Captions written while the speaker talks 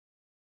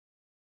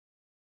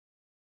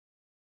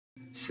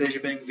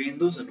Sejam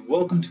bem-vindos and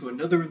welcome to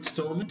another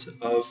installment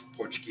of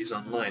Portuguese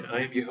Online. I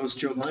am your host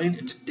Joe Lyon,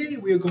 and today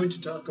we are going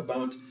to talk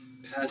about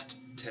past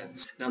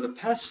tense. Now the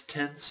past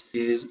tense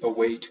is a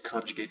way to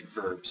conjugate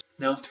verbs.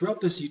 Now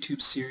throughout this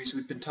YouTube series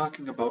we've been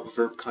talking about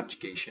verb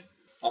conjugation.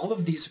 All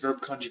of these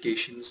verb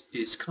conjugations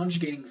is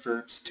conjugating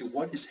verbs to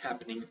what is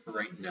happening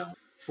right now.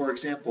 For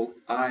example,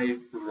 I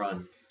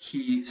run,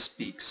 he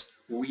speaks,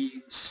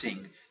 we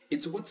sing.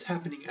 It's what's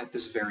happening at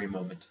this very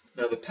moment.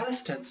 Now the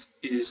past tense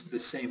is the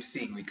same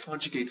thing. We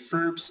conjugate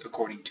verbs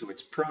according to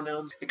its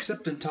pronouns,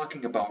 except in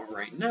talking about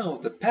right now,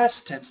 the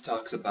past tense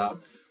talks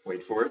about,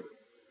 wait for it,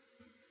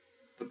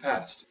 the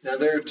past. Now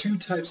there are two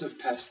types of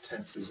past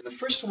tenses. The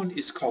first one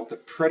is called the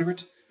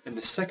preterite, and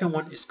the second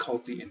one is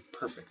called the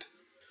imperfect.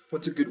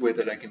 What's a good way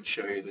that I can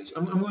show you this?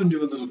 I'm going to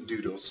do a little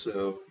doodle,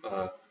 so,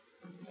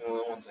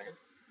 1 second.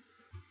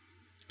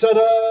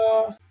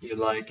 Ta-da! You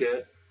like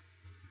it?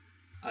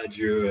 I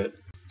drew it.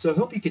 So I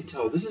hope you can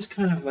tell, this is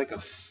kind of like a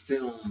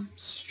film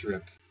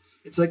strip.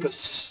 It's like a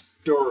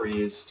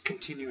story is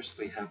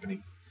continuously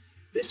happening.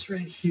 This right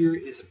here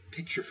is a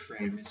picture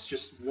frame. It's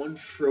just one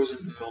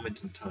frozen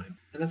moment in time.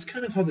 And that's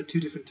kind of how the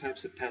two different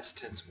types of past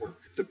tense work.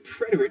 The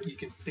preterite you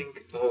can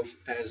think of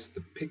as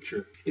the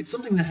picture. It's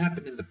something that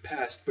happened in the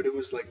past, but it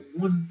was like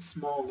one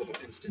small little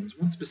instance,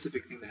 one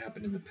specific thing that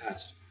happened in the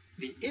past.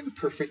 The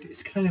imperfect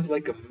is kind of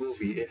like a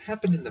movie. It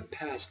happened in the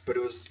past, but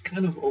it was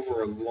kind of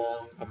over a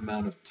long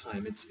amount of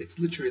time. It's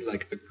literally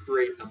like a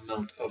great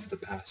amount of the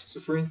past. So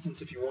for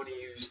instance, if you want to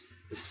use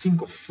the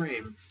single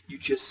frame, you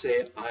just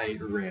say, I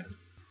ran.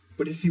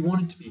 But if you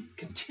want it to be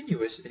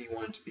continuous and you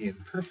want it to be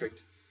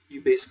imperfect,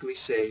 you basically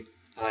say,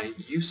 I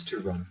used to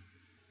run.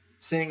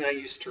 Saying I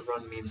used to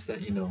run means that,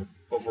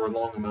 over a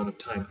long amount of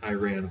time, I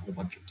ran a whole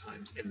bunch of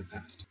times in the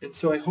past. And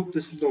so I hope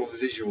this little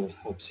visual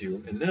helps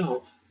you. And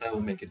now I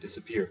will make it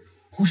disappear.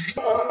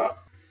 Whoosh-ah!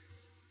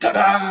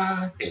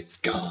 Ta-da! It's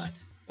gone.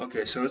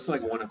 Okay, so it's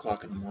like 1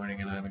 o'clock in the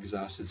morning and I'm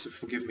exhausted, so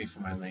forgive me for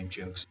my lame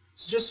jokes.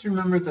 So just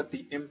remember that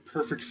the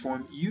imperfect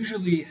form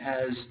usually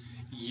has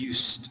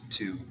used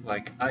to,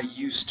 like I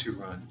used to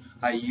run,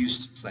 I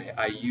used to play,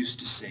 I used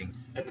to sing.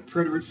 And the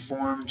preterite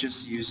form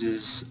just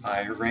uses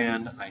I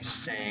ran, I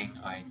sang,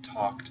 I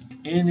talked.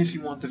 And if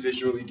you want the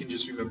visual, you can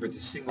just remember the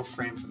single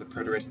frame for the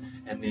preterite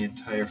and the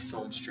entire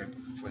film strip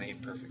for the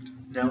imperfect.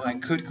 Now I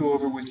could go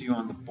over with you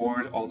on the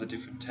board all the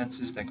different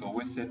tenses that go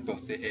with it,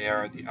 both the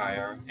AR, the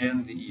IR,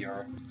 and the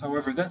ER.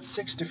 However, that's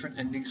 6 different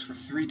endings for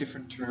 3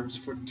 different terms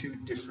for 2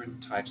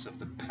 different types of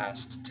the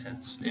past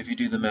tense. If you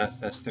do the math,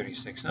 that's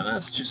 36. Now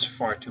that's just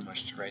far too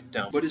much to write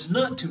down, but it's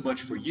not too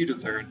much for you to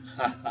learn.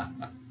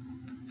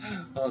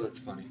 Oh, that's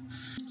funny.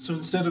 So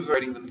instead of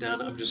writing them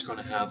down, I'm just going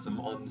to have them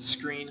on the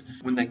screen.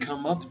 When they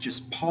come up,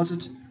 just pause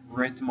it,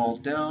 write them all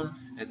down,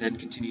 and then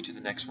continue to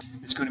the next one.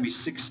 It's going to be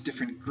 6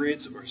 different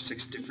grids or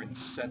 6 different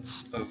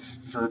sets of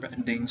verb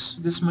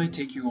endings. This might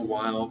take you a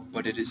while,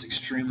 but it is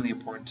extremely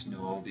important to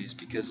know all these,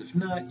 because if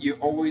not, you're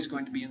always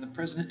going to be in the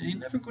present and you're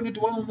never going to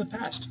dwell on the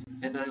past.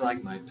 And I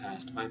like my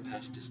past. My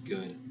past is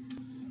good.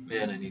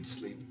 Man, I need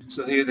sleep.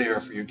 So here they are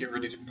for you. Get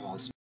ready to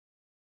pause.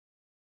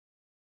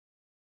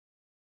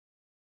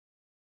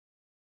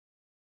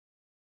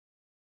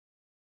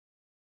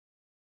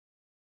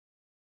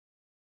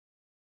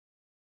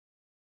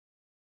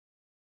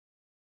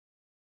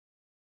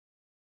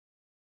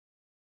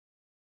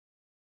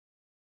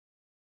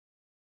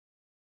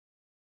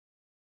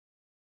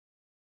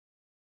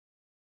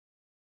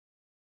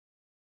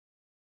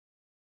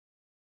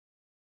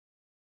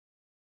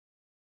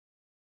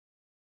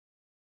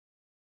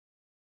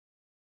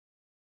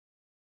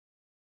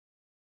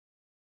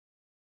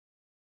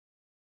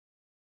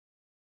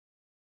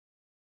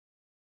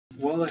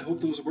 Well, I hope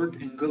those worked,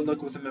 and good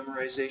luck with the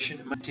memorization.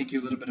 It might take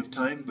you a little bit of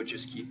time, but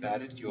just keep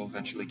at it. You'll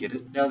eventually get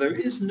it. Now, there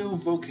is no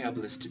vocab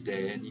list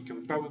today, and you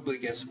can probably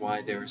guess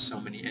why there are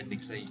so many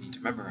endings that you need to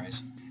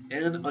memorize.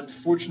 And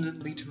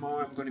unfortunately,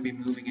 tomorrow I'm going to be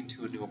moving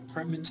into a new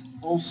apartment.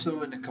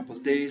 Also, in a couple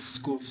of days,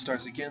 school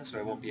starts again, so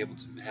I won't be able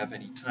to have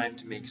any time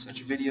to make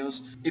such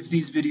videos. If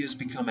these videos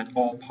become at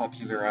all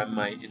popular, I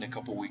might, in a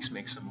couple weeks,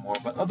 make some more.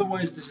 But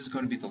otherwise, this is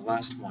going to be the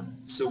last one.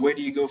 So where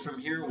do you go from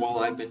here? Well,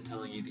 I've been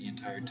telling you the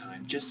entire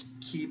time. Just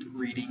keep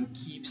reading,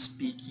 keep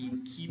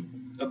speaking, keep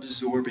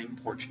absorbing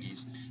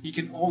Portuguese. You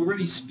can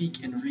already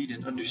speak and read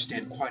and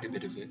understand quite a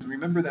bit of it.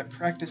 Remember that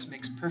practice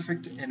makes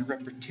perfect and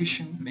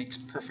repetition makes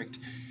perfect.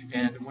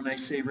 And when I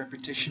say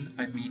repetition,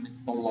 I mean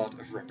a lot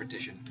of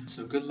repetition.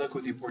 So good luck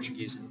with your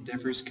Portuguese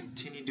endeavors,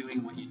 continue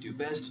doing what you do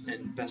best,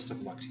 and best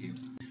of luck to you.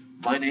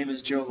 My name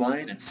is Joe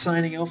Lyon, and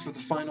signing out for the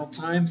final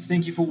time,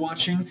 thank you for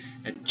watching,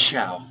 and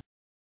ciao!